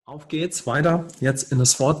Auf geht's weiter jetzt in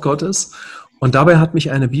das Wort Gottes. Und dabei hat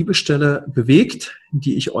mich eine Bibelstelle bewegt,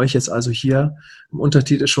 die ich euch jetzt also hier im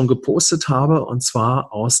Untertitel schon gepostet habe, und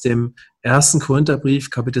zwar aus dem 1. Korintherbrief,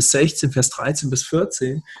 Kapitel 16, Vers 13 bis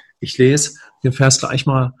 14. Ich lese den Vers gleich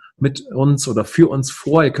mal mit uns oder für uns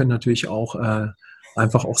vor. Ihr könnt natürlich auch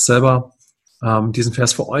einfach auch selber diesen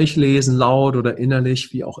Vers für euch lesen, laut oder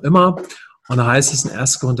innerlich, wie auch immer. Und da heißt es in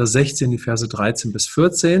 1. Korinther 16, die Verse 13 bis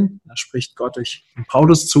 14, da spricht Gott durch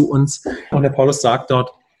Paulus zu uns. Und der Paulus sagt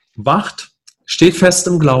dort: Wacht, steht fest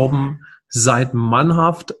im Glauben, seid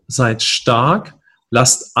mannhaft, seid stark,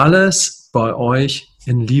 lasst alles bei euch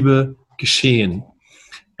in Liebe geschehen.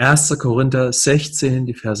 1. Korinther 16,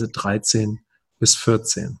 die Verse 13 bis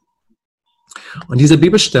 14. Und diese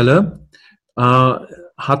Bibelstelle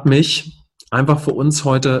hat mich einfach für uns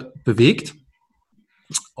heute bewegt.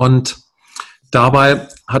 Und dabei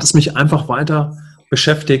hat es mich einfach weiter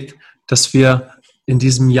beschäftigt, dass wir in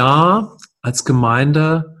diesem Jahr als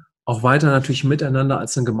Gemeinde auch weiter natürlich miteinander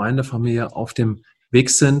als eine Gemeindefamilie auf dem Weg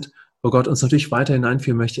sind, wo Gott uns natürlich weiter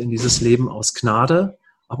hineinführen möchte in dieses Leben aus Gnade,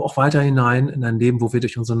 aber auch weiter hinein in ein Leben, wo wir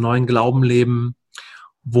durch unseren neuen Glauben leben,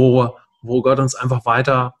 wo Gott uns einfach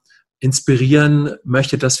weiter inspirieren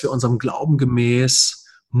möchte, dass wir unserem Glauben gemäß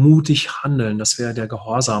mutig handeln. Das wäre der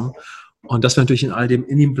Gehorsam. Und dass wir natürlich in all dem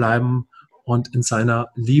in ihm bleiben und in seiner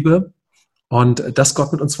Liebe und dass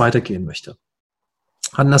Gott mit uns weitergehen möchte.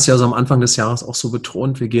 Hatten das ja so am Anfang des Jahres auch so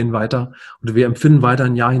betont, wir gehen weiter oder wir empfinden weiter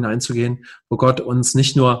ein Jahr hineinzugehen, wo Gott uns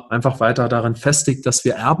nicht nur einfach weiter darin festigt, dass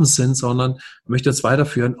wir Erben sind, sondern möchte uns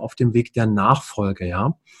weiterführen auf dem Weg der Nachfolge. Ja?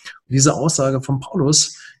 Und diese Aussage von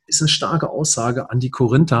Paulus ist eine starke Aussage an die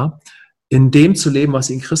Korinther, in dem zu leben, was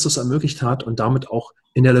ihnen Christus ermöglicht hat und damit auch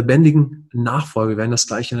in der lebendigen Nachfolge. Wir werden das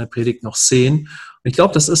gleich in der Predigt noch sehen. Und ich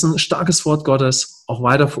glaube, das ist ein starkes Wort Gottes, auch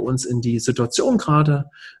weiter für uns in die Situation gerade,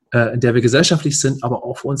 in der wir gesellschaftlich sind, aber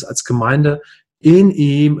auch für uns als Gemeinde in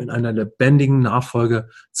ihm, in einer lebendigen Nachfolge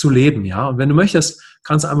zu leben. Ja? Und wenn du möchtest,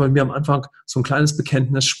 kannst du einmal mit mir am Anfang so ein kleines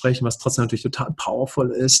Bekenntnis sprechen, was trotzdem natürlich total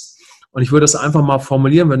powerful ist. Und ich würde es einfach mal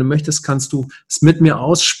formulieren. Wenn du möchtest, kannst du es mit mir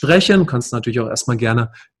aussprechen, kannst natürlich auch erstmal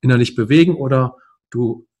gerne innerlich bewegen oder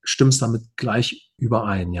du stimmst damit gleich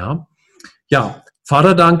überein. Ja,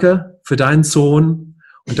 Vater, danke für deinen Sohn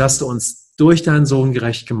und dass du uns durch deinen Sohn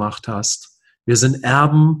gerecht gemacht hast. Wir sind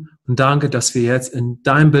Erben und danke, dass wir jetzt in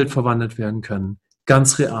dein Bild verwandelt werden können.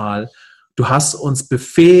 Ganz real. Du hast uns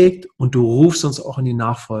befähigt und du rufst uns auch in die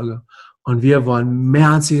Nachfolge. Und wir wollen mehr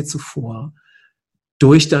als je zuvor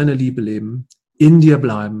durch deine Liebe leben, in dir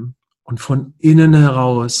bleiben und von innen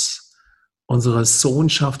heraus unsere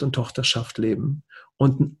Sohnschaft und Tochterschaft leben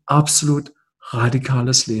und ein absolut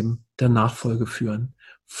radikales Leben der Nachfolge führen.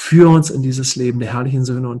 Führ uns in dieses Leben der herrlichen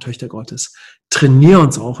Söhne und Töchter Gottes. Trainier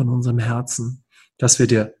uns auch in unserem Herzen, dass wir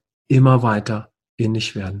dir immer weiter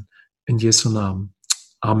ähnlich werden. In Jesu Namen.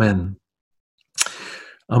 Amen.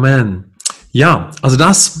 Amen. Ja, also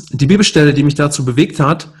die Bibelstelle, die mich dazu bewegt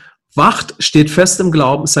hat: Wacht, steht fest im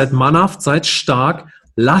Glauben, seid mannhaft, seid stark,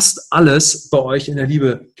 lasst alles bei euch in der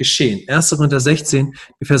Liebe geschehen. 1. Korinther 16,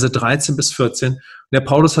 die Verse 13 bis 14. Und der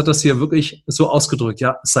Paulus hat das hier wirklich so ausgedrückt.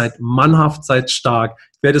 Ja, seid mannhaft, seid stark.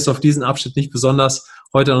 Ich werde jetzt auf diesen Abschnitt nicht besonders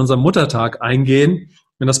heute an unserem Muttertag eingehen,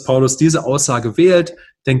 wenn das Paulus diese Aussage wählt.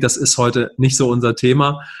 Ich denke, das ist heute nicht so unser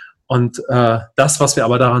Thema. Und das, was wir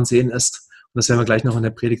aber daran sehen, ist, und das werden wir gleich noch in der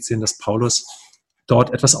Predigt sehen, dass Paulus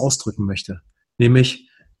dort etwas ausdrücken möchte. Nämlich,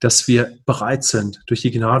 dass wir bereit sind, durch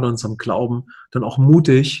die Gnade und unserem Glauben dann auch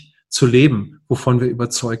mutig zu leben, wovon wir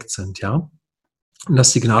überzeugt sind, ja? Und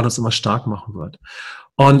dass die Gnade uns immer stark machen wird.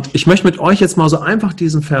 Und ich möchte mit euch jetzt mal so einfach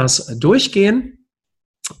diesen Vers durchgehen.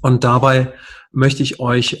 Und dabei möchte ich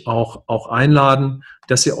euch auch einladen,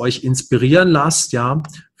 dass ihr euch inspirieren lasst, ja,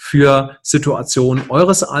 für Situationen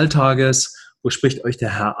eures Alltages. Wo spricht euch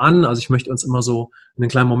der Herr an? Also ich möchte uns immer so in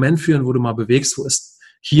einen kleinen Moment führen, wo du mal bewegst, wo ist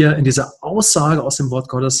hier in dieser Aussage aus dem Wort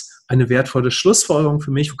Gottes eine wertvolle Schlussfolgerung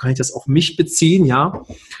für mich? Wo kann ich das auf mich beziehen? Ja?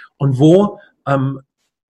 Und wo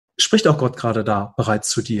spricht auch Gott gerade da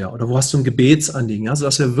bereits zu dir? Oder wo hast du ein Gebetsanliegen? Ja?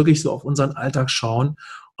 Sodass wir wirklich so auf unseren Alltag schauen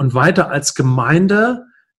und weiter als Gemeinde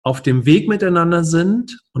auf dem Weg miteinander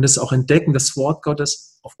sind und es auch entdecken, das Wort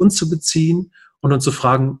Gottes auf uns zu beziehen und uns zu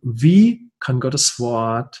fragen, wie kann Gottes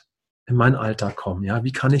Wort in meinen Alltag kommen? Ja?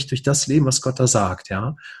 Wie kann ich durch das leben, was Gott da sagt?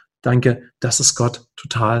 Ja? Danke, das ist Gott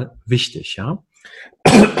total wichtig. Ja?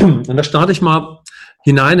 Und da starte ich mal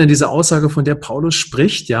hinein in diese Aussage, von der Paulus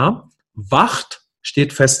spricht. Ja? Wacht,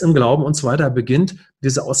 steht fest im Glauben und so weiter. Er beginnt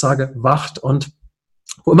diese Aussage, wacht. Und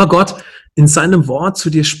wo immer Gott in seinem Wort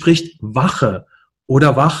zu dir spricht, wache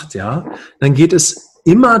oder wacht, ja, dann geht es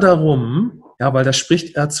immer darum, ja, weil da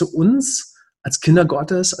spricht er zu uns als Kinder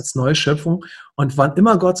Gottes, als neue Schöpfung. Und wann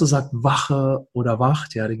immer Gott so sagt, wache oder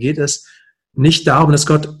wacht, ja, da geht es nicht darum, dass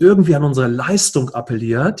Gott irgendwie an unsere Leistung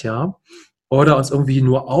appelliert, ja, oder uns irgendwie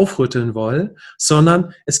nur aufrütteln will,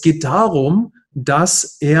 sondern es geht darum,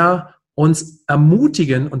 dass er uns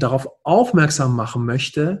ermutigen und darauf aufmerksam machen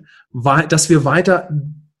möchte, dass wir weiter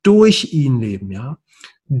durch ihn leben, ja,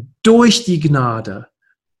 durch die Gnade,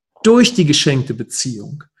 durch die geschenkte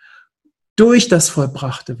Beziehung, durch das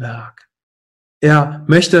vollbrachte Werk. Er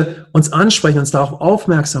möchte uns ansprechen, uns darauf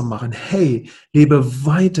aufmerksam machen, hey, lebe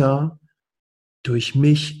weiter durch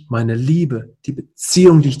mich, meine Liebe, die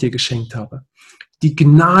Beziehung, die ich dir geschenkt habe, die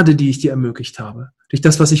Gnade, die ich dir ermöglicht habe, durch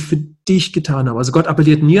das, was ich für dich getan habe. Also Gott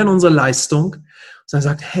appelliert nie an unsere Leistung, sondern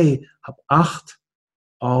sagt, hey, hab Acht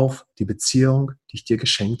auf die Beziehung, die ich dir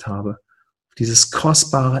geschenkt habe, dieses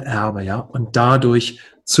kostbare Erbe, ja, und dadurch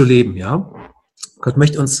zu leben, ja. Gott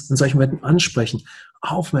möchte uns in solchen Momenten ansprechen,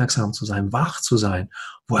 aufmerksam zu sein, wach zu sein,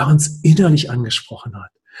 wo er uns innerlich angesprochen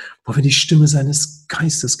hat, wo wir die Stimme seines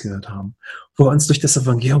Geistes gehört haben, wo er uns durch das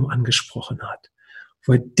Evangelium angesprochen hat,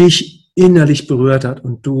 wo er dich innerlich berührt hat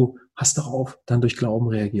und du hast darauf dann durch Glauben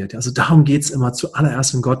reagiert. Also darum geht es immer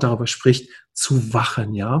zuallererst, wenn Gott darüber spricht, zu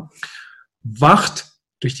wachen, ja. Wacht,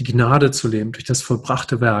 durch die Gnade zu leben, durch das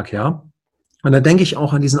vollbrachte Werk, ja. Und da denke ich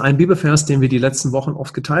auch an diesen einen Bibelvers, den wir die letzten Wochen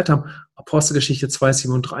oft geteilt haben, Apostelgeschichte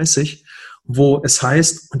 2,37, wo es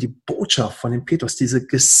heißt, und die Botschaft von dem Petrus, diese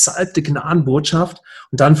gesalbte Gnadenbotschaft,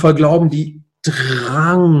 und dann voll Glauben, die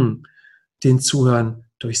drang den Zuhörern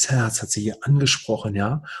durchs Herz, hat sie hier angesprochen,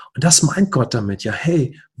 ja. Und das meint Gott damit, ja,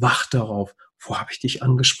 hey, wach darauf, wo habe ich dich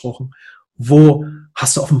angesprochen? Wo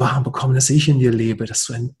hast du Offenbarung bekommen, dass ich in dir lebe, dass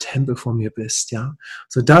du ein Tempel von mir bist, ja?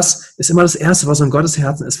 So, das ist immer das Erste, was in Gottes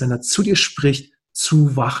Herzen ist, wenn er zu dir spricht,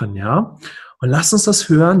 zu wachen, ja? Und lass uns das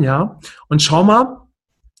hören, ja? Und schau mal,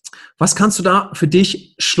 was kannst du da für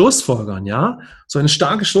dich schlussfolgern, ja? So eine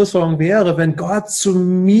starke Schlussfolgerung wäre, wenn Gott zu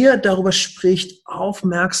mir darüber spricht,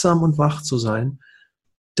 aufmerksam und wach zu sein,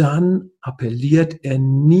 dann appelliert er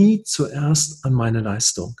nie zuerst an meine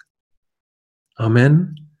Leistung.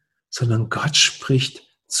 Amen. Sondern Gott spricht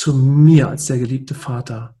zu mir als der geliebte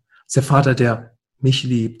Vater, als der Vater, der mich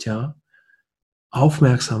liebt, ja,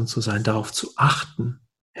 aufmerksam zu sein, darauf zu achten,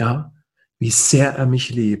 ja, wie sehr er mich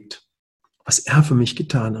liebt, was er für mich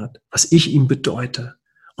getan hat, was ich ihm bedeute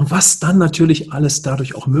und was dann natürlich alles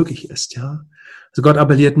dadurch auch möglich ist, ja. Also Gott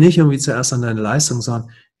appelliert nicht irgendwie zuerst an deine Leistung,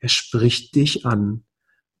 sondern er spricht dich an,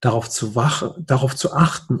 darauf zu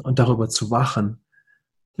achten und darüber zu wachen,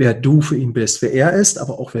 wer du für ihn bist, wer er ist,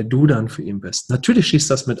 aber auch wer du dann für ihn bist. Natürlich schließt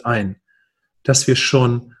das mit ein, dass wir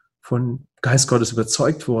schon von Geist Gottes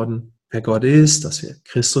überzeugt wurden, wer Gott ist, dass wir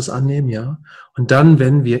Christus annehmen, ja. Und dann,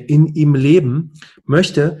 wenn wir in ihm leben,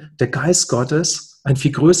 möchte der Geist Gottes ein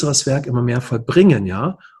viel größeres Werk immer mehr vollbringen,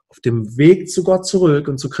 ja. Auf dem Weg zu Gott zurück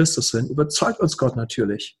und zu Christus hin, überzeugt uns Gott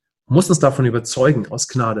natürlich. Man muss uns davon überzeugen, aus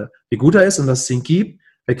Gnade, wie gut er ist und dass es ihn gibt,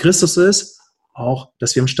 wer Christus ist, auch,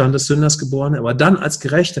 dass wir im Stand des Sünders geboren sind, aber dann als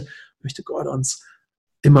Gerechte möchte Gott uns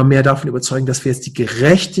immer mehr davon überzeugen, dass wir jetzt die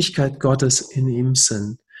Gerechtigkeit Gottes in ihm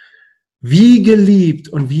sind. Wie geliebt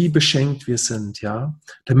und wie beschenkt wir sind, ja,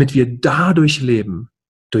 damit wir dadurch leben,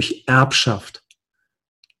 durch Erbschaft,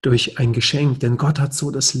 durch ein Geschenk, denn Gott hat so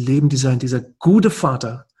das Leben designt, dieser gute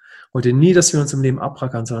Vater wollte nie, dass wir uns im Leben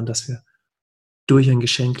abrackern, sondern dass wir durch ein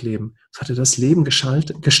Geschenk leben. So hat er das Leben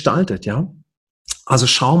gestaltet, ja. Also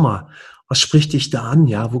schau mal, was spricht dich da an,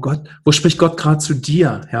 ja? Wo spricht Gott gerade zu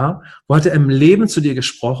dir, ja? Wo hat er im Leben zu dir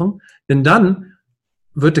gesprochen? Denn dann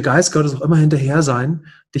wird der Geist Gottes auch immer hinterher sein,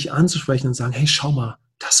 dich anzusprechen und sagen, hey, schau mal,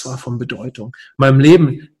 das war von Bedeutung. In meinem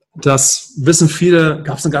Leben, das wissen viele,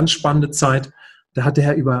 gab es eine ganz spannende Zeit, da hat der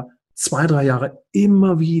Herr über 2-3 Jahre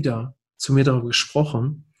immer wieder zu mir darüber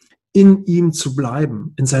gesprochen, in ihm zu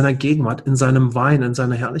bleiben, in seiner Gegenwart, in seinem Wein, in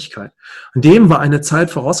seiner Herrlichkeit. Und dem war eine Zeit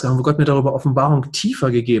vorausgegangen, wo Gott mir darüber Offenbarung tiefer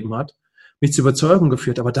gegeben hat, mich zur Überzeugung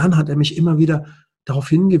geführt. Aber dann hat er mich immer wieder darauf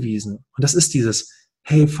hingewiesen. Und das ist dieses,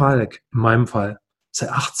 hey Falk, in meinem Fall, sei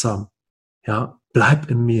achtsam, ja, bleib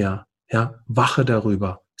in mir, ja, wache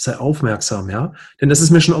darüber, sei aufmerksam, ja, denn das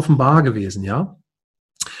ist mir schon offenbar gewesen, ja.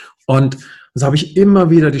 Und so habe ich immer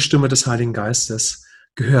wieder die Stimme des Heiligen Geistes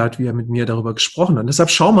gehört, wie er mit mir darüber gesprochen hat. Und deshalb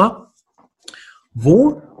schau mal,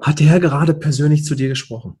 wo hat der Herr gerade persönlich zu dir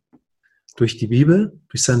gesprochen? Durch die Bibel,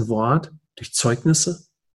 durch sein Wort, durch Zeugnisse,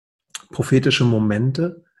 prophetische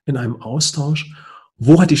Momente in einem Austausch.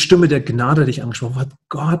 Wo hat die Stimme der Gnade dich angesprochen? Wo hat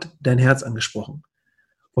Gott dein Herz angesprochen?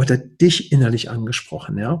 Wo hat er dich innerlich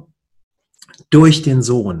angesprochen? Ja? Durch den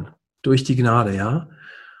Sohn, durch die Gnade. Ja?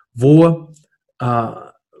 Wo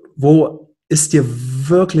ist dir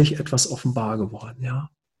wirklich etwas offenbar geworden? Ja?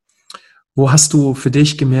 Wo hast du für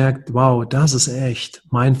dich gemerkt, wow, das ist echt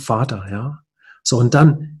mein Vater, ja? So, und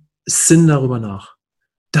dann sinn darüber nach.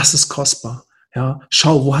 Das ist kostbar, ja?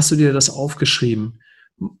 Schau, wo hast du dir das aufgeschrieben?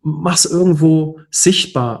 Mach's irgendwo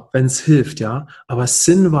sichtbar, wenn es hilft, ja? Aber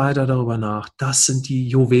sinn weiter darüber nach. Das sind die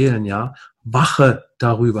Juwelen, ja? Wache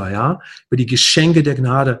darüber, ja? Über die Geschenke der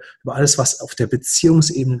Gnade, über alles, was auf der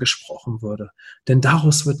Beziehungsebene gesprochen wurde. Denn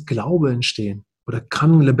daraus wird Glaube entstehen oder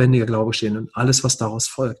kann lebendiger Glaube stehen und alles, was daraus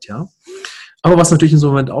folgt, ja? Aber was natürlich in so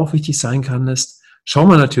einem Moment auch wichtig sein kann, ist, schau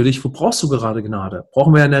mal natürlich, wo brauchst du gerade Gnade?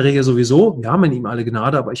 Brauchen wir ja in der Regel sowieso, wir haben in ihm alle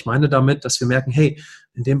Gnade, aber ich meine damit, dass wir merken, hey,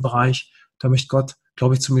 in dem Bereich, da möchte Gott,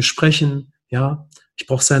 glaube ich, zu mir sprechen, ja, ich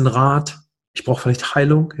brauche seinen Rat, ich brauche vielleicht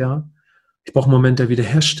Heilung, ja, ich brauche einen Moment der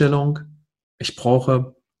Wiederherstellung, ich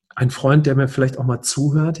brauche einen Freund, der mir vielleicht auch mal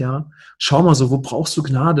zuhört, ja, schau mal so, wo brauchst du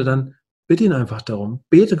Gnade, dann bitte ihn einfach darum,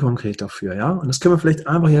 bete konkret dafür, ja, und das können wir vielleicht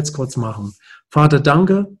einfach jetzt kurz machen. Vater,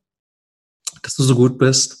 danke, dass du so gut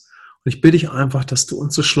bist. Und ich bitte dich einfach, dass du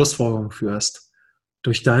uns zur Schlussfolgerung führst.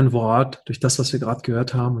 Durch dein Wort, durch das, was wir gerade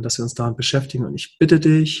gehört haben und dass wir uns damit beschäftigen. Und ich bitte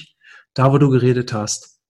dich, da wo du geredet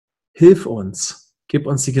hast, hilf uns, gib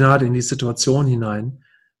uns die Gnade in die Situation hinein,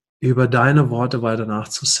 über deine Worte weiter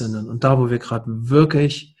nachzusinnen. Und da, wo wir gerade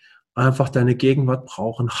wirklich einfach deine Gegenwart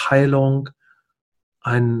brauchen, Heilung,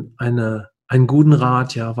 einen guten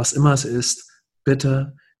Rat, ja, was immer es ist,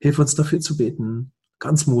 bitte hilf uns dafür zu beten.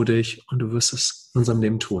 Ganz mutig und du wirst es in unserem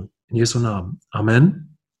Leben tun. In Jesu Namen.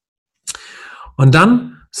 Amen. Und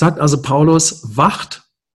dann sagt also Paulus, wacht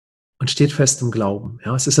und steht fest im Glauben.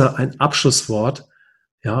 Ja, es ist ja ein Abschlusswort,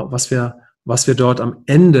 ja, was wir dort am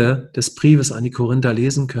Ende des Briefes an die Korinther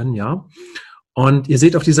lesen können, ja. Und ihr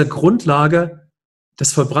seht, auf dieser Grundlage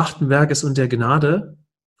des vollbrachten Werkes und der Gnade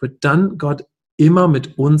wird dann Gott immer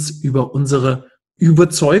mit uns über unsere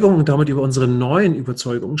Überzeugung und damit über unsere neuen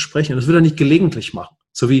Überzeugungen sprechen. Und das wird er nicht gelegentlich machen.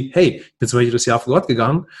 So wie, hey, ich bin zum Beispiel das Jahr vor Gott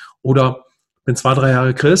gegangen oder bin 2-3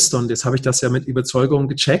 Jahre Christ und jetzt habe ich das ja mit Überzeugung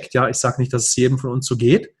gecheckt. Ja, ich sage nicht, dass es jedem von uns so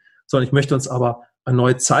geht, sondern ich möchte uns aber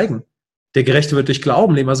erneut zeigen. Der Gerechte wird durch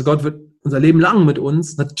Glauben leben. Also Gott wird unser Leben lang mit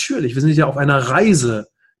uns. Natürlich, wir sind ja auf einer Reise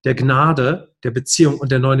der Gnade, der Beziehung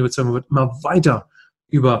und der neuen Überzeugung. Wird immer weiter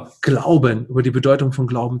über Glauben, über die Bedeutung von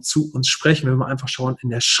Glauben zu uns sprechen. Wenn wir einfach schauen in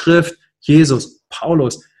der Schrift, Jesus,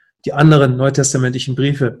 Paulus, die anderen neutestamentlichen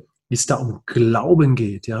Briefe, wie es da um Glauben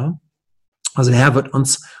geht, ja. Also der Herr wird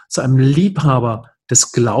uns zu einem Liebhaber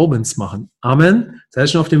des Glaubens machen. Amen. Seid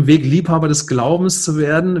schon auf dem Weg, Liebhaber des Glaubens zu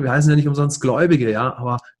werden. Wir heißen ja nicht umsonst Gläubige, ja,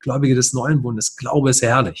 aber Gläubige des neuen Bundes. Glaube ist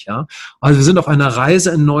herrlich, ja. Also wir sind auf einer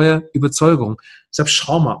Reise in neue Überzeugung. Deshalb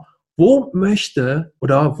schau mal, wo möchte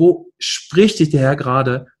oder wo spricht dich der Herr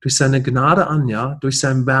gerade durch seine Gnade an, ja, durch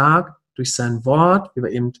sein Werk, durch sein Wort, wie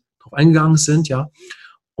wir eben darauf eingegangen sind, ja.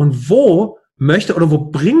 Und wo möchte oder wo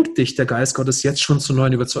bringt dich der Geist Gottes jetzt schon zur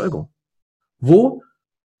neuen Überzeugung? Wo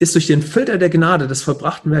ist durch den Filter der Gnade des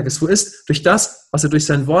vollbrachten Werkes, wo ist durch das, was er durch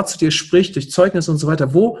sein Wort zu dir spricht, durch Zeugnis und so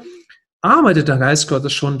weiter, wo arbeitet der Geist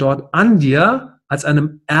Gottes schon dort an dir als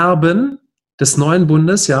einem Erben des neuen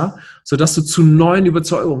Bundes, ja, sodass du zu neuen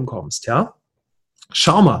Überzeugungen kommst, ja?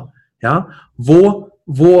 Schau mal, ja, wo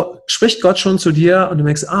spricht Gott schon zu dir und du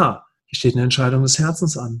merkst, hier steht eine Entscheidung des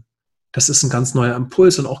Herzens an. Das ist ein ganz neuer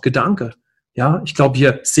Impuls und auch Gedanke. Ja, ich glaube,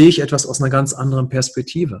 hier sehe ich etwas aus einer ganz anderen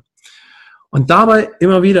Perspektive. Und dabei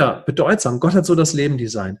immer wieder bedeutsam, Gott hat so das Leben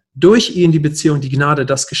designt. Durch ihn die Beziehung, die Gnade,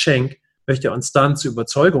 das Geschenk, möchte er uns dann zur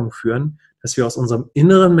Überzeugung führen, dass wir aus unserem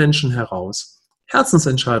inneren Menschen heraus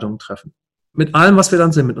Herzensentscheidungen treffen. Mit allem, was wir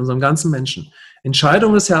dann sind, mit unserem ganzen Menschen.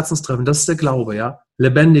 Entscheidungen des Herzens treffen, das ist der Glaube, ja,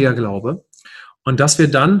 lebendiger Glaube. Und dass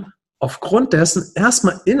wir dann aufgrund dessen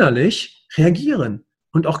erstmal innerlich reagieren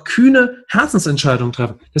und auch kühne Herzensentscheidungen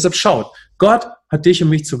treffen. Deshalb schaut, Gott hat dich und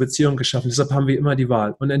mich zur Beziehung geschaffen, deshalb haben wir immer die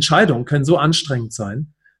Wahl. Und Entscheidungen können so anstrengend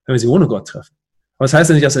sein, wenn wir sie ohne Gott treffen. Aber das heißt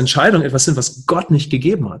ja nicht, dass Entscheidungen etwas sind, was Gott nicht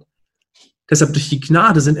gegeben hat. Deshalb durch die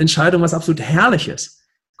Gnade sind Entscheidungen was absolut Herrliches.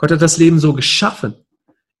 Gott hat das Leben so geschaffen.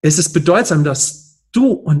 Es ist bedeutsam, dass du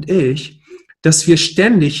und ich, dass wir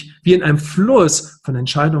ständig wie in einem Fluss von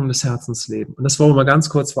Entscheidungen des Herzens leben. Und das wollen wir mal ganz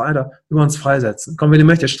kurz weiter über uns freisetzen. Komm, wenn ihr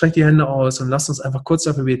möchtet, streckt die Hände aus und lasst uns einfach kurz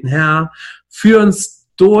dafür beten. Herr, führ uns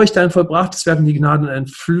durch dein vollbrachtes Werk und die Gnade in einen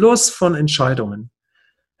Fluss von Entscheidungen.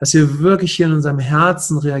 Dass wir wirklich hier in unserem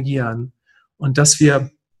Herzen reagieren und dass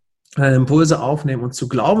wir Impulse aufnehmen und zu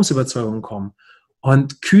Glaubensüberzeugungen kommen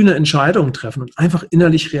und kühne Entscheidungen treffen und einfach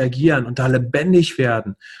innerlich reagieren und da lebendig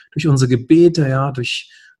werden durch unsere Gebete, ja,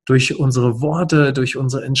 durch unsere Worte, durch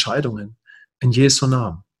unsere Entscheidungen. In Jesu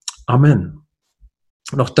Namen. Amen.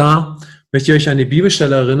 Und auch da möchte ich euch an die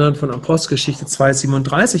Bibelstelle erinnern von Apostelgeschichte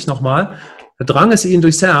 2,37 nochmal. Da drang es ihnen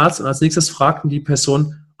durchs Herz und als nächstes fragten die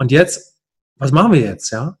Person, und jetzt, was machen wir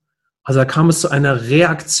jetzt? Ja? Also da kam es zu einer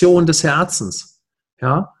Reaktion des Herzens.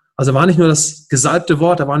 Ja, also war nicht nur das gesalbte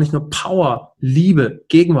Wort, da war nicht nur Power, Liebe,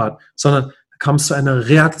 Gegenwart, sondern da kam es zu einer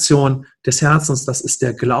Reaktion des Herzens. Das ist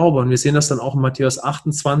der Glaube. Und wir sehen das dann auch in Matthäus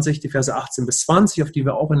 28, die Verse 18 bis 20, auf die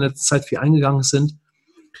wir auch in letzter Zeit viel eingegangen sind,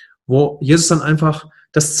 wo Jesus dann einfach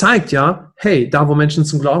das zeigt, ja, hey, da wo Menschen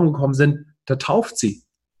zum Glauben gekommen sind, da tauft sie.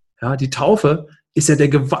 Ja, die Taufe ist ja der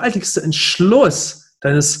gewaltigste Entschluss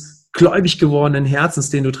deines gläubig gewordenen Herzens,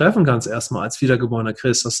 den du treffen kannst erstmal als wiedergeborener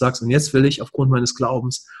Christ. Das sagst, und jetzt will ich aufgrund meines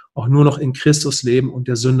Glaubens auch nur noch in Christus leben und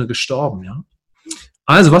der Sünde gestorben. Ja?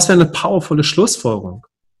 Also, was für eine powervolle Schlussfolgerung.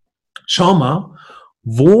 Schau mal,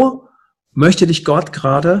 wo möchte dich Gott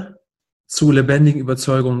gerade zu lebendigen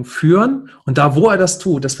Überzeugungen führen? Und da, wo er das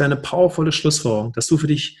tut, das wäre eine powervolle Schlussfolgerung, dass du für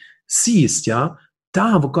dich siehst, ja,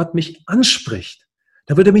 da, wo Gott mich anspricht,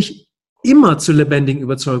 da wird er mich immer zu lebendigen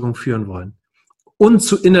Überzeugungen führen wollen. Und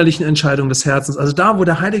zu innerlichen Entscheidungen des Herzens. Also da, wo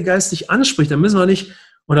der Heilige Geist dich anspricht, da müssen wir nicht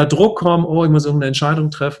unter Druck kommen, oh, ich muss irgendeine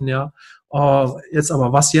Entscheidung treffen, ja, oh, jetzt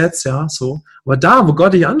aber was jetzt, ja, so. Aber da, wo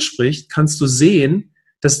Gott dich anspricht, kannst du sehen,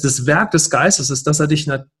 dass das Werk des Geistes ist, dass er dich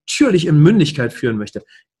natürlich in Mündigkeit führen möchte,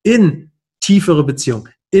 in tiefere Beziehung,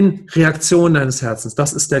 in Reaktion deines Herzens.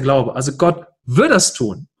 Das ist der Glaube. Also Gott wird das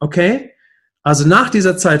tun, okay? Also nach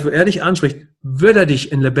dieser Zeit, wo er dich anspricht, wird er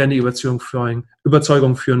dich in lebendige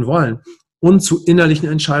Überzeugung führen wollen. Und zu innerlichen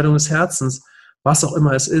Entscheidungen des Herzens, was auch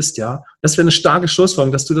immer es ist, ja. Das wäre eine starke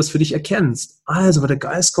Schlussfolgerung, dass du das für dich erkennst. Also, wenn der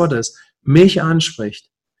Geist Gottes mich anspricht,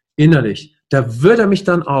 innerlich, da wird er mich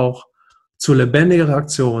dann auch zu lebendiger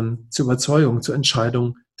Reaktion, zu Überzeugung, zu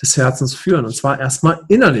Entscheidung des Herzens führen. Und zwar erstmal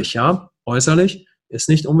innerlich, ja. Äußerlich ist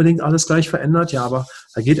nicht unbedingt alles gleich verändert, ja, aber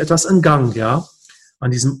da geht etwas in Gang, ja. An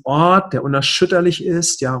diesem Ort, der unerschütterlich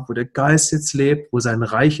ist, ja, wo der Geist jetzt lebt, wo sein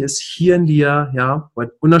Reich ist, hier in dir, ja, wo ein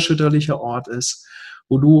unerschütterlicher Ort ist,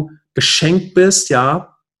 wo du beschenkt bist,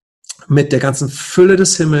 ja, mit der ganzen Fülle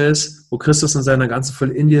des Himmels, wo Christus in seiner ganzen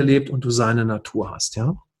Fülle in dir lebt und du seine Natur hast,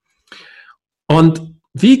 ja. Und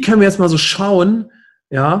wie können wir jetzt mal so schauen,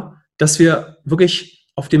 ja, dass wir wirklich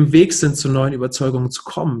auf dem Weg sind, zu neuen Überzeugungen zu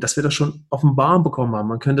kommen, dass wir das schon offenbar bekommen haben.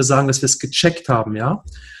 Man könnte sagen, dass wir es gecheckt haben, ja.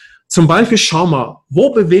 Zum Beispiel, schau mal,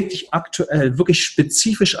 wo bewegt dich aktuell wirklich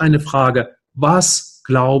spezifisch eine Frage, was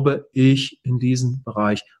glaube ich in diesem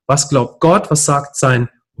Bereich? Was glaubt Gott? Was sagt sein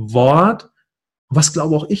Wort? Was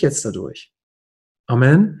glaube auch ich jetzt dadurch?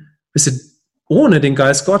 Amen. Wisst ihr, ohne den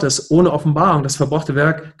Geist Gottes, ohne Offenbarung, das verborgte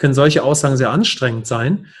Werk, können solche Aussagen sehr anstrengend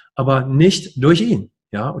sein, aber nicht durch ihn,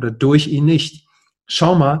 ja, oder durch ihn nicht.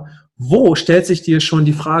 Schau mal, wo stellt sich dir schon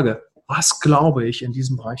die Frage, was glaube ich in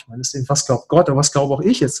diesem Bereich meines Lebens? Was glaubt Gott, aber was glaube auch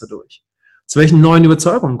ich jetzt dadurch? Zu welchen neuen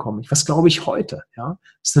Überzeugungen komme ich? Was glaube ich heute? Ja,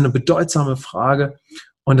 das ist eine bedeutsame Frage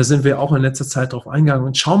und da sind wir auch in letzter Zeit drauf eingegangen.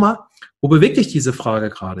 Und schau mal, wo bewegt dich diese Frage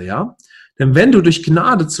gerade? Ja, denn wenn du durch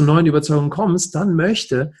Gnade zu neuen Überzeugungen kommst, dann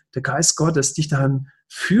möchte der Geist Gottes dich daran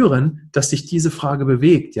führen, dass dich diese Frage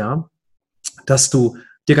bewegt, ja, dass du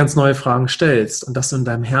dir ganz neue Fragen stellst und dass du in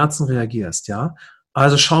deinem Herzen reagierst, ja.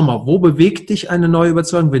 Also schau mal, wo bewegt dich eine neue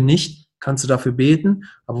Überzeugung? Wenn nicht, kannst du dafür beten.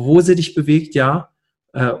 Aber wo sie dich bewegt, ja,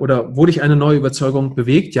 oder wo dich eine neue Überzeugung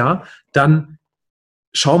bewegt, ja, dann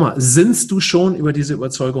schau mal, sinnst du schon über diese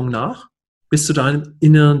Überzeugung nach? Bist du da im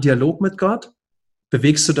inneren Dialog mit Gott?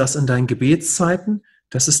 Bewegst du das in deinen Gebetszeiten?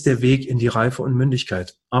 Das ist der Weg in die Reife und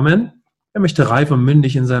Mündigkeit. Amen. Er möchte reif und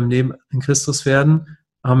mündig in seinem Leben in Christus werden.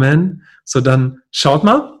 Amen. So, dann schaut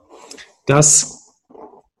mal, was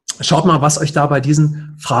euch da bei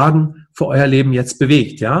diesen Fragen für euer Leben jetzt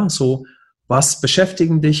bewegt. Ja, so, was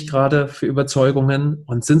beschäftigen dich gerade für Überzeugungen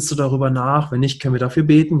und sinnst du darüber nach? Wenn nicht, können wir dafür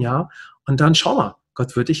beten, ja. Und dann schau mal,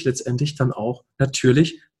 Gott wird dich letztendlich dann auch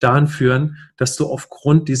natürlich dahin führen, dass du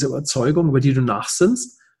aufgrund dieser Überzeugung, über die du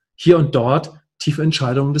nachsinnst, hier und dort tiefe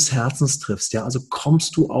Entscheidungen des Herzens triffst. Ja, also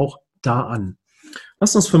kommst du auch da an.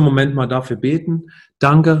 Lass uns für einen Moment mal dafür beten.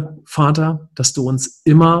 Danke, Vater, dass du uns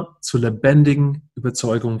immer zu lebendigen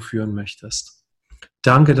Überzeugungen führen möchtest.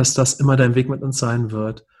 Danke, dass das immer dein Weg mit uns sein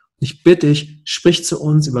wird. Ich bitte dich, sprich zu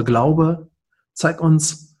uns über Glaube. Zeig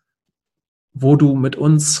uns, wo du mit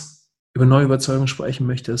uns über neue Überzeugungen sprechen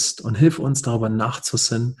möchtest und hilf uns, darüber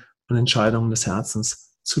nachzusinnen und Entscheidungen des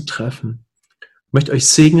Herzens zu treffen. Ich möchte euch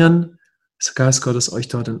segnen, dass der Geist Gottes euch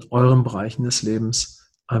dort in euren Bereichen des Lebens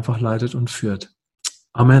einfach leitet und führt.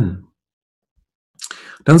 Amen.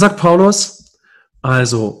 Dann sagt Paulus,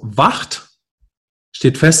 also wacht,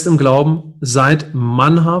 steht fest im Glauben, seid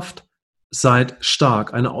mannhaft, seid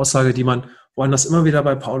stark. Eine Aussage, die man woanders immer wieder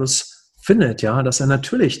bei Paulus findet, ja, dass er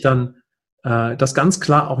natürlich dann das ganz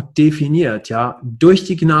klar auch definiert, ja, durch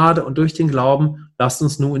die Gnade und durch den Glauben, lasst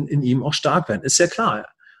uns nun in ihm auch stark werden. Ist ja klar,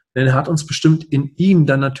 denn er hat uns bestimmt in ihm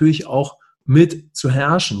dann natürlich auch mit zu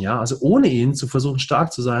herrschen. Ja? Also ohne ihn zu versuchen,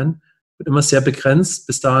 stark zu sein, wird immer sehr begrenzt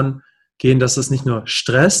bis dahin gehen, dass es nicht nur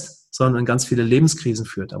stresst, sondern in ganz viele Lebenskrisen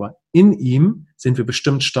führt. Aber in ihm sind wir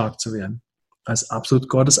bestimmt, stark zu werden. Das ist absolut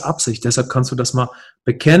Gottes Absicht. Deshalb kannst du das mal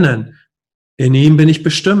bekennen. In ihm bin ich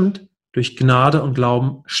bestimmt, durch Gnade und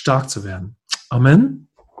Glauben stark zu werden. Amen.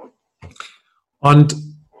 Und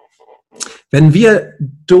wenn wir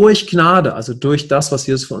durch Gnade, also durch das, was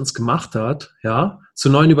Jesus für uns gemacht hat, ja, zu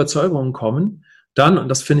neuen Überzeugungen kommen, dann, und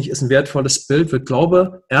das finde ich ist ein wertvolles Bild, wird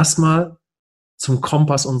Glaube erstmal zum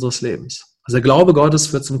Kompass unseres Lebens. Also der Glaube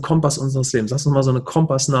Gottes wird zum Kompass unseres Lebens. Lass uns mal so eine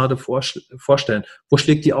Kompassnadel vorstellen. Wo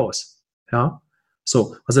schlägt die aus? Ja,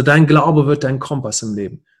 so. Also dein Glaube wird dein Kompass im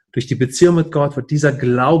Leben. Durch die Beziehung mit Gott wird dieser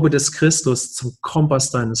Glaube des Christus zum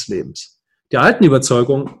Kompass deines Lebens. Die alten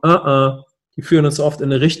Überzeugungen, die führen uns oft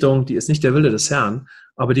in eine Richtung, die ist nicht der Wille des Herrn,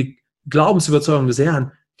 aber die Glaubensüberzeugungen des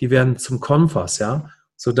Herrn, die werden zum Kompass, ja,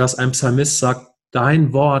 sodass ein Psalmist sagt,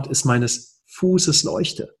 dein Wort ist meines Fußes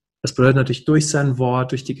Leuchte. Das bedeutet natürlich, durch sein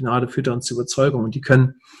Wort, durch die Gnade führt er uns zur Überzeugung und die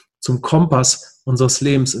können zum Kompass unseres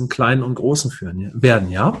Lebens im Kleinen und Großen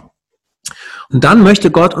werden, ja. Und dann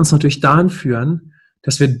möchte Gott uns natürlich dahin führen,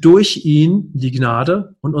 dass wir durch ihn, die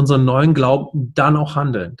Gnade und unseren neuen Glauben dann auch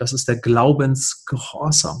handeln. Das ist der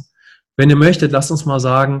Glaubensgehorsam. Wenn ihr möchtet, lasst uns mal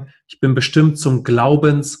sagen, ich bin bestimmt zum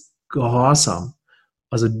Glaubensgehorsam.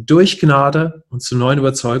 Also durch Gnade und zu neuen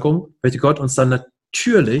Überzeugungen möchte Gott uns dann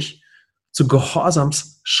natürlich zu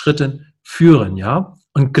Gehorsamsschritten führen, ja.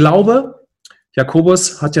 Und Glaube,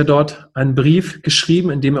 Jakobus hat ja dort einen Brief geschrieben,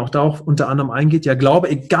 in dem er auch darauf unter anderem eingeht, ja, Glaube,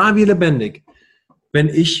 egal wie lebendig, wenn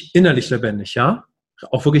ich innerlich lebendig, ja,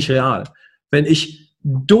 auch wirklich real, wenn ich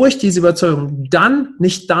durch diese Überzeugung dann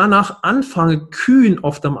nicht danach anfange, kühn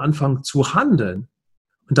oft am Anfang zu handeln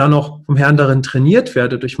und dann noch vom Herrn darin trainiert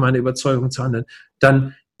werde, durch meine Überzeugung zu handeln,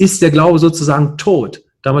 dann ist der Glaube sozusagen tot.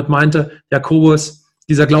 Damit meinte Jakobus,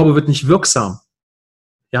 dieser Glaube wird nicht wirksam.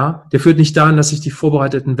 Ja, der führt nicht dahin, dass ich die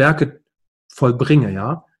vorbereiteten Werke vollbringe.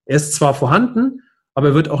 Ja, er ist zwar vorhanden, aber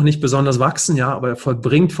er wird auch nicht besonders wachsen. Ja, aber er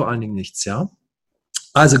vollbringt vor allen Dingen nichts. Ja,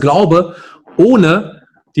 also Glaube ohne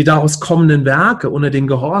die daraus kommenden Werke, ohne den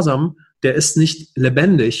Gehorsam, der ist nicht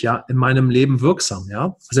lebendig, ja, in meinem Leben wirksam.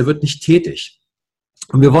 Ja, also er wird nicht tätig.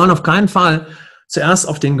 Und wir wollen auf keinen Fall zuerst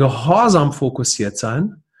auf den Gehorsam fokussiert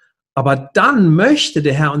sein, aber dann möchte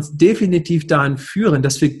der Herr uns definitiv dahin führen,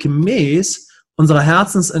 dass wir gemäß unserer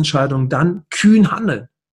Herzensentscheidung dann kühn handeln.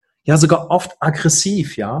 Ja, sogar oft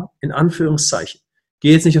aggressiv, ja, in Anführungszeichen. Ich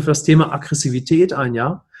gehe jetzt nicht auf das Thema Aggressivität ein,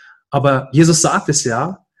 ja, aber Jesus sagt es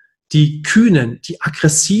ja, die Kühnen, die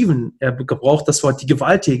Aggressiven, er gebraucht das Wort, die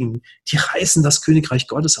Gewaltigen, die reißen das Königreich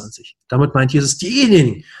Gottes an sich. Damit meint Jesus,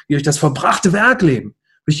 diejenigen, die durch das verbrachte Werk leben,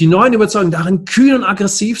 durch die neuen Überzeugungen darin kühn und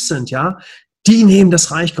aggressiv sind, ja, die nehmen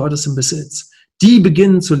das Reich Gottes in Besitz. Die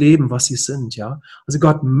beginnen zu leben, was sie sind, ja. Also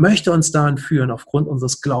Gott möchte uns dahin führen, aufgrund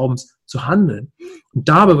unseres Glaubens zu handeln. Und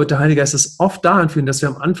dabei wird der Heilige Geist es oft dahin führen, dass wir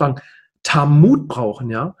am Anfang Mut brauchen,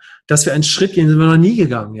 ja, dass wir einen Schritt gehen, den wir noch nie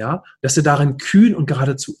gegangen, ja, dass wir darin kühn und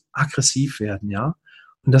geradezu aggressiv werden, ja,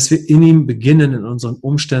 und dass wir in ihm beginnen, in unseren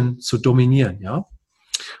Umständen zu dominieren, ja.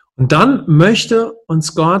 Und dann möchte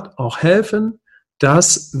uns Gott auch helfen,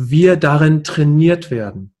 dass wir darin trainiert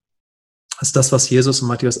werden. Das ist das, was Jesus in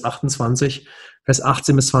Matthäus 28, Vers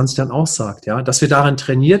 18 bis 20 dann auch sagt, ja, dass wir darin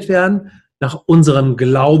trainiert werden, nach unserem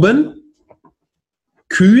Glauben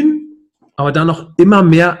kühn, aber dann noch immer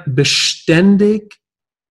mehr beständig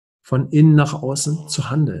von innen nach außen zu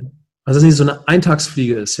handeln. Also dass es nicht so eine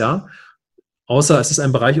Eintagsfliege ist, ja. Außer es ist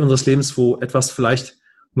ein Bereich unseres Lebens, wo etwas vielleicht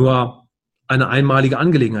nur eine einmalige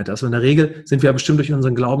Angelegenheit ist. Also in der Regel sind wir ja bestimmt durch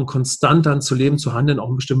unseren Glauben konstant dann zu leben, zu handeln, auch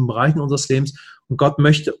in bestimmten Bereichen unseres Lebens. Und Gott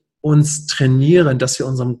möchte uns trainieren, dass wir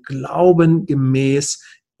unserem Glauben gemäß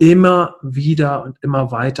immer wieder und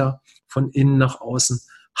immer weiter von innen nach außen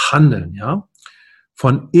handeln, ja.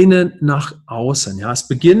 Von innen nach außen. Ja, es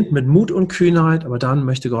beginnt mit Mut und Kühnheit, aber dann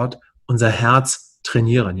möchte Gott unser Herz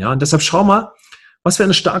trainieren. Ja, und deshalb schau mal, was für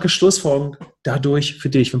eine starke Schlussfolgerung dadurch für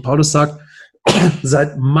dich. Wenn Paulus sagt,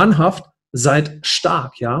 seid mannhaft, seid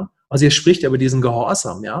stark. Ja, also er spricht ja über diesen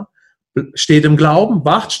Gehorsam. Ja, steht im Glauben,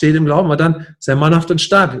 wacht, steht im Glauben, aber dann sei mannhaft und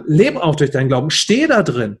stark. Lebe auch durch deinen Glauben, steh da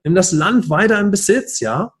drin, nimm das Land weiter in Besitz.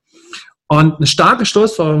 Ja, und eine starke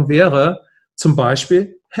Schlussfolgerung wäre zum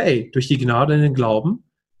Beispiel, hey, durch die Gnade in den Glauben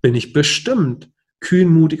bin ich bestimmt, kühn,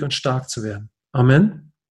 mutig und stark zu werden.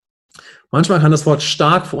 Amen. Manchmal kann das Wort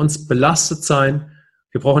stark für uns belastet sein.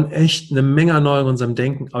 Wir brauchen echt eine Menge Erneuerung in unserem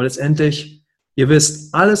Denken. Aber letztendlich, ihr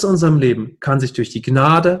wisst, alles in unserem Leben kann sich durch die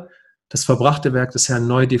Gnade, das verbrachte Werk des Herrn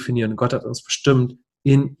neu definieren. Gott hat uns bestimmt,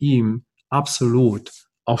 in ihm absolut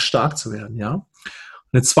auch stark zu werden. Ja?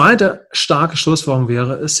 Eine zweite starke Schlussfolgerung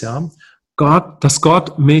wäre es, ja, dass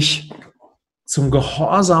Gott mich zum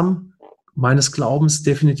Gehorsam meines Glaubens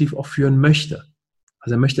definitiv auch führen möchte.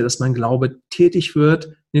 Also er möchte, dass mein Glaube tätig wird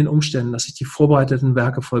in den Umständen, dass ich die vorbereiteten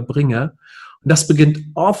Werke vollbringe. Und das beginnt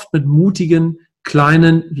oft mit mutigen,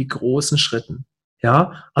 kleinen wie großen Schritten.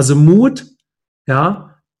 Ja, also Mut,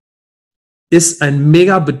 ja, ist ein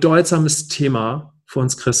mega bedeutsames Thema für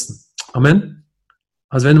uns Christen. Amen.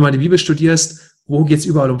 Also wenn du mal die Bibel studierst, wo geht es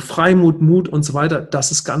überall um Freimut, Mut und so weiter,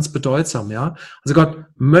 das ist ganz bedeutsam, ja. Also Gott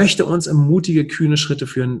möchte uns in mutige, kühne Schritte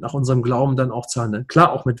führen, nach unserem Glauben dann auch zu handeln.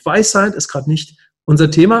 Klar, auch mit Weisheit ist gerade nicht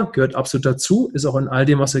unser Thema, gehört absolut dazu, ist auch in all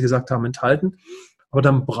dem, was wir gesagt haben, enthalten. Aber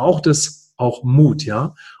dann braucht es auch Mut,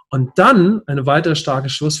 ja. Und dann eine weitere starke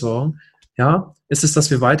Schlussfolgerung, ja, ist es,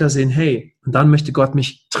 dass wir weitersehen, hey, und dann möchte Gott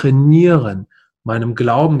mich trainieren, meinem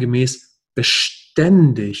Glauben gemäß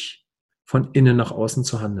beständig von innen nach außen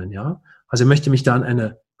zu handeln, ja. Also er möchte mich da in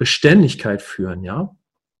eine Beständigkeit führen, ja.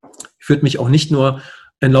 Führt mich auch nicht nur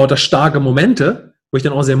in lauter starke Momente, wo ich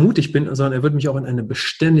dann auch sehr mutig bin, sondern er wird mich auch in eine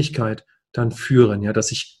Beständigkeit dann führen, ja,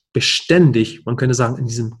 dass ich beständig, man könnte sagen, in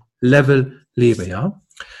diesem Level lebe, ja.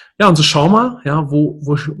 Ja, und so schau mal, ja, wo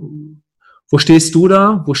stehst du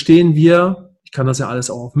da? Wo stehen wir? Ich kann das ja alles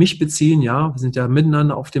auch auf mich beziehen, ja. Wir sind ja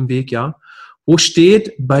miteinander auf dem Weg, ja. Wo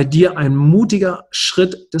steht bei dir ein mutiger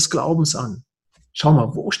Schritt des Glaubens an? Schau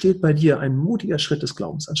mal, wo steht bei dir ein mutiger Schritt des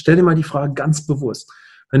Glaubens an? Stell dir mal die Frage ganz bewusst.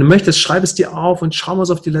 Wenn du möchtest, schreib es dir auf und schau mal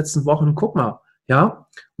so auf die letzten Wochen und guck mal, ja.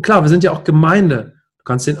 Und klar, wir sind ja auch Gemeinde. Du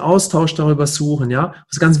kannst den Austausch darüber suchen, ja.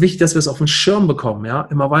 Es ist ganz wichtig, dass wir es auf den Schirm bekommen, ja.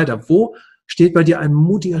 Immer weiter. Wo steht bei dir ein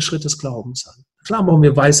mutiger Schritt des Glaubens an? Klar brauchen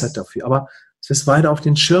wir Weisheit dafür, aber dass wir es weiter auf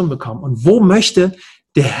den Schirm bekommen. Und wo möchte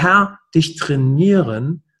der Herr dich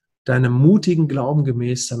trainieren, deinem mutigen Glauben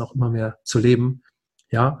gemäß dann auch immer mehr zu leben,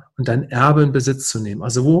 ja, und dein Erbe in Besitz zu nehmen?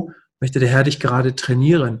 Also wo möchte der Herr dich gerade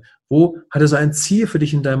trainieren? Wo hat er so ein Ziel für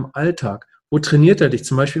dich in deinem Alltag? Wo trainiert er dich?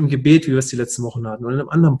 Zum Beispiel im Gebet, wie wir es die letzten Wochen hatten, oder in einem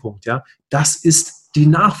anderen Punkt, ja. Das ist die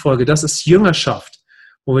Nachfolge, das ist Jüngerschaft,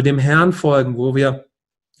 wo wir dem Herrn folgen, wo wir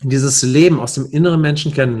dieses Leben aus dem inneren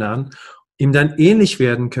Menschen kennenlernen, ihm dann ähnlich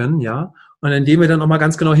werden können, ja, und indem wir dann auch mal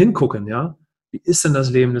ganz genau hingucken, ja. Wie ist denn das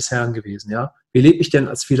Leben des Herrn gewesen, ja? Wie lebe ich denn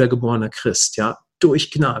als wiedergeborener Christ, ja? Durch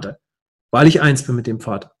Gnade, weil ich eins bin mit dem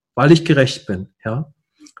Vater, weil ich gerecht bin, ja?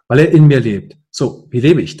 Weil er in mir lebt. So, wie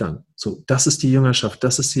lebe ich dann? So, das ist die Jüngerschaft,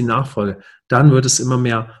 das ist die Nachfolge. Dann wird es immer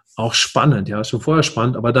mehr auch spannend, ja, schon vorher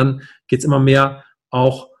spannend, aber dann geht es immer mehr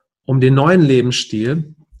auch um den neuen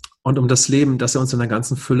Lebensstil und um das Leben, das er uns in der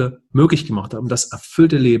ganzen Fülle möglich gemacht hat, um das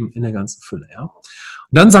erfüllte Leben in der ganzen Fülle, ja.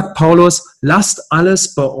 Und dann sagt Paulus, lasst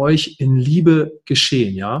alles bei euch in Liebe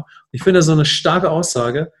geschehen, ja. Ich finde das so eine starke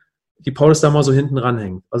Aussage, die Paulus da mal so hinten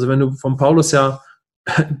ranhängt. Also wenn du von Paulus ja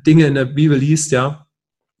Dinge in der Bibel liest, ja,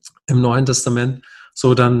 im Neuen Testament,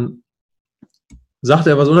 so dann sagt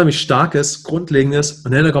er was unheimlich Starkes, Grundlegendes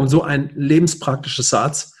und dann kommt so ein lebenspraktischer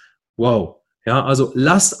Satz. Wow. Ja, also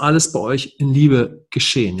lasst alles bei euch in Liebe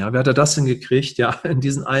geschehen. Ja, wie hat er das denn gekriegt? Ja, in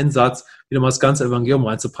diesen einen Satz wieder mal das ganze Evangelium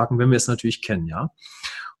reinzupacken, wenn wir es natürlich kennen. Ja,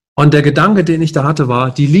 und der Gedanke, den ich da hatte,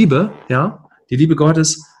 war die Liebe. Ja, die Liebe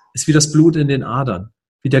Gottes ist wie das Blut in den Adern,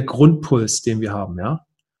 wie der Grundpuls, den wir haben. Ja,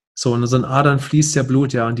 so in unseren Adern fließt ja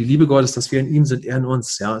Blut. Ja, und die Liebe Gottes, dass wir in ihm sind, er in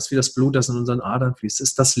uns. Ja, ist wie das Blut, das in unseren Adern fließt.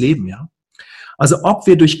 Ist das Leben. Ja, also ob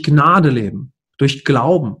wir durch Gnade leben, durch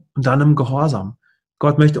Glauben und dann im Gehorsam.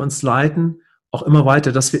 Gott möchte uns leiten. Auch immer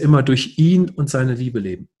weiter, dass wir immer durch ihn und seine Liebe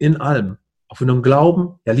leben. In allem. Ob wir nun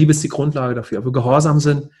glauben, ja, Liebe ist die Grundlage dafür. Ob wir gehorsam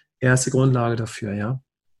sind, er ist die Grundlage dafür, ja.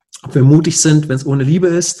 Ob wir mutig sind, wenn es ohne Liebe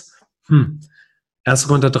ist, 1.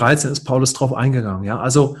 Korinther 13 ist Paulus drauf eingegangen, ja.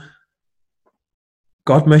 Also,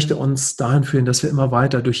 Gott möchte uns dahin führen, dass wir immer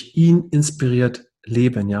weiter durch ihn inspiriert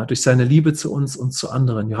leben, ja. Durch seine Liebe zu uns und zu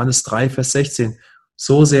anderen. Johannes 3, Vers 16.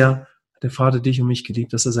 So sehr hat der Vater dich und mich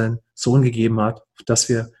geliebt, dass er seinen Sohn gegeben hat, dass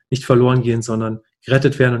wir nicht verloren gehen, sondern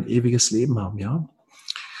gerettet werden und ewiges Leben haben, ja.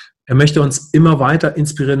 Er möchte uns immer weiter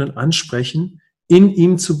inspirieren und ansprechen, in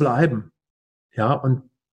ihm zu bleiben, ja, und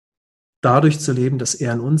dadurch zu leben, dass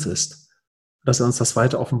er in uns ist, dass er uns das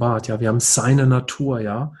weiter offenbart, ja. Wir haben seine Natur,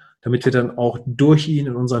 ja, damit wir dann auch durch ihn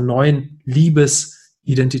in unserer neuen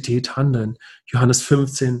Liebesidentität handeln. Johannes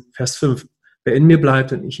 15, Vers 5. Wer in mir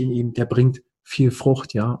bleibt und ich in ihm, der bringt viel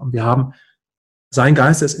Frucht, ja. Und wir haben, sein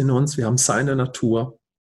Geist ist in uns, wir haben seine Natur.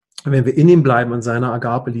 Und wenn wir in ihm bleiben, in seiner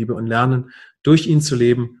Agape-Liebe und lernen, durch ihn zu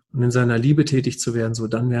leben und in seiner Liebe tätig zu werden, so,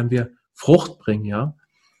 dann werden wir Frucht bringen, ja.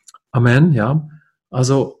 Amen, ja.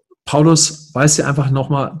 Also, Paulus weist ja einfach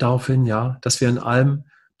nochmal darauf hin, ja, dass wir in allem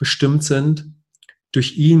bestimmt sind,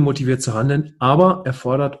 durch ihn motiviert zu handeln, aber er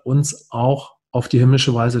fordert uns auch auf die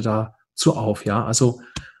himmlische Weise dazu auf, ja. Also,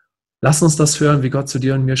 lass uns das hören, wie Gott zu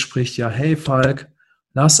dir und mir spricht. Ja, hey Falk,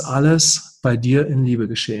 lass alles bei dir in Liebe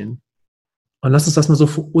geschehen. Und lass uns das mal so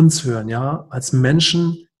für uns hören, ja, als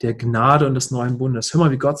Menschen der Gnade und des neuen Bundes. Hör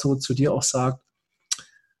mal, wie Gott so zu dir auch sagt,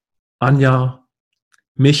 Anja,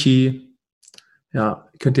 Michi, ja,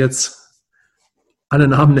 ihr könnt jetzt alle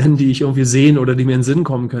Namen nennen, die ich irgendwie sehen oder die mir in den Sinn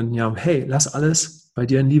kommen könnten. Ja, hey, lass alles bei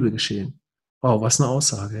dir in Liebe geschehen. Wow, was eine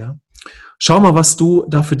Aussage, ja. Schau mal, was du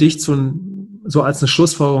da für dich so als eine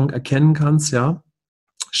Schlussfolgerung erkennen kannst, ja.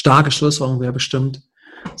 Starke Schlussfolgerung wäre bestimmt,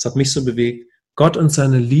 das hat mich so bewegt, Gott und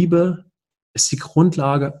seine Liebe ist die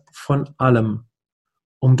Grundlage von allem,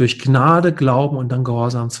 um durch Gnade, Glauben und dann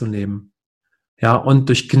Gehorsam zu leben. Ja, und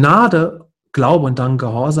durch Gnade, Glaube und dann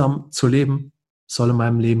Gehorsam zu leben, soll in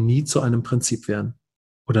meinem Leben nie zu einem Prinzip werden.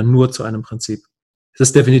 Oder nur zu einem Prinzip. Es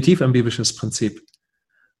ist definitiv ein biblisches Prinzip.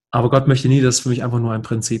 Aber Gott möchte nie, dass es für mich einfach nur ein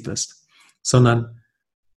Prinzip ist. Sondern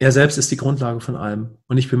er selbst ist die Grundlage von allem.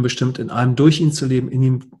 Und ich bin bestimmt, in allem durch ihn zu leben, in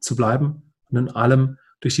ihm zu bleiben und in allem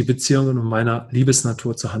durch die Beziehungen und meiner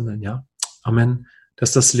Liebesnatur zu handeln. Ja, Amen. Das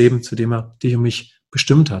ist das Leben, zu dem er dich und mich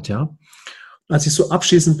bestimmt hat. Ja. Und als ich so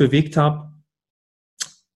abschließend bewegt habe,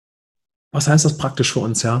 was heißt das praktisch für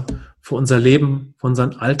uns, ja? Für unser Leben, für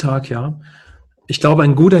unseren Alltag, ja? Ich glaube,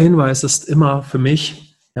 ein guter Hinweis ist immer für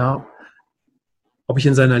mich, ja, ob ich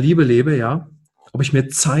in seiner Liebe lebe, ja, ob ich mir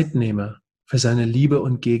Zeit nehme, für seine Liebe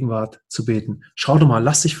und Gegenwart zu beten. Schau doch mal,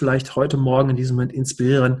 lass dich vielleicht heute Morgen in diesem Moment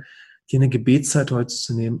inspirieren, dir eine Gebetszeit heute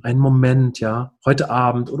zu nehmen, einen Moment, ja, heute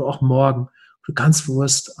Abend oder auch morgen, wo du ganz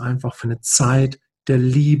bewusst einfach für eine Zeit der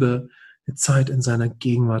Liebe, eine Zeit in seiner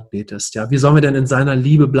Gegenwart betest. Ja, wie sollen wir denn in seiner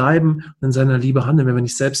Liebe bleiben und in seiner Liebe handeln, wenn wir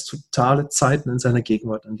nicht selbst totale Zeiten in seiner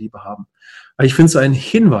Gegenwart und Liebe haben? Weil ich finde so einen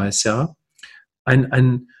Hinweis, ja,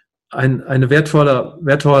 ein wertvoller,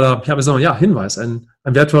 ja, wie soll man, ja, Hinweis, ein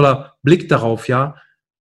wertvoller Blick darauf, ja,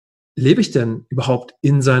 lebe ich denn überhaupt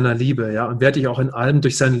in seiner Liebe, ja, und werde ich auch in allem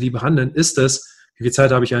durch seine Liebe handeln? Ist es, wie viel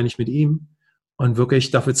Zeit habe ich eigentlich mit ihm? Und wirklich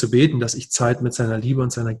dafür zu beten, dass ich Zeit mit seiner Liebe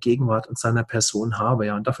und seiner Gegenwart und seiner Person habe,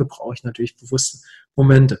 ja, und dafür brauche ich natürlich bewusste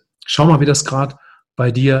Momente. Schau mal, wie das gerade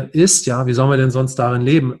bei dir ist, ja, wie sollen wir denn sonst darin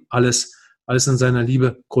leben, alles in seiner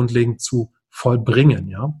Liebe grundlegend zu vollbringen,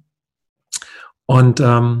 ja. Und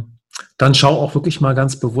dann schau auch wirklich mal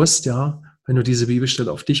ganz bewusst, ja, wenn du diese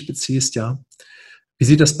Bibelstelle auf dich beziehst, ja, wie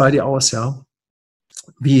sieht das bei dir aus, ja?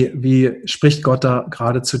 Wie spricht Gott da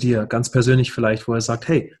gerade zu dir, ganz persönlich vielleicht, wo er sagt,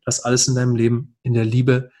 hey, lass alles in deinem Leben in der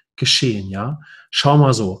Liebe geschehen, ja? Schau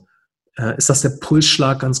mal so, ist das der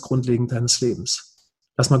Pulsschlag ganz grundlegend deines Lebens?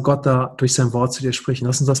 Lass mal Gott da durch sein Wort zu dir sprechen,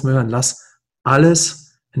 lass uns das mal hören, lass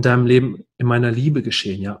alles in deinem Leben in meiner Liebe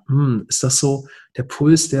geschehen, ja? Ist das so der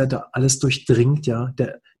Puls, der da alles durchdringt, ja?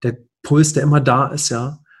 Der Puls, der immer da ist,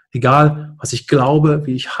 ja? Egal, was ich glaube,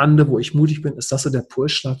 wie ich handle, wo ich mutig bin, ist das so der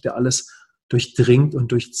Pulsschlag, der alles durchdringt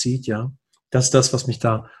und durchzieht, ja. Das ist das, was mich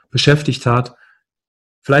da beschäftigt hat.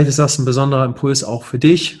 Vielleicht ist das ein besonderer Impuls auch für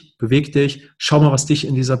dich. Beweg dich. Schau mal, was dich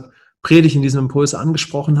in dieser Predigt, in diesem Impuls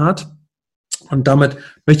angesprochen hat. Und damit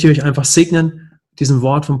möchte ich euch einfach segnen, diesem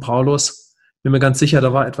Wort von Paulus. Bin mir ganz sicher,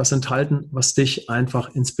 da war etwas enthalten, was dich einfach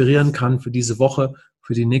inspirieren kann für diese Woche,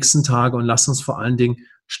 für die nächsten Tage. Und lasst uns vor allen Dingen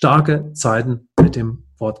starke Zeiten mit dem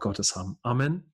Wort Gottes haben. Amen.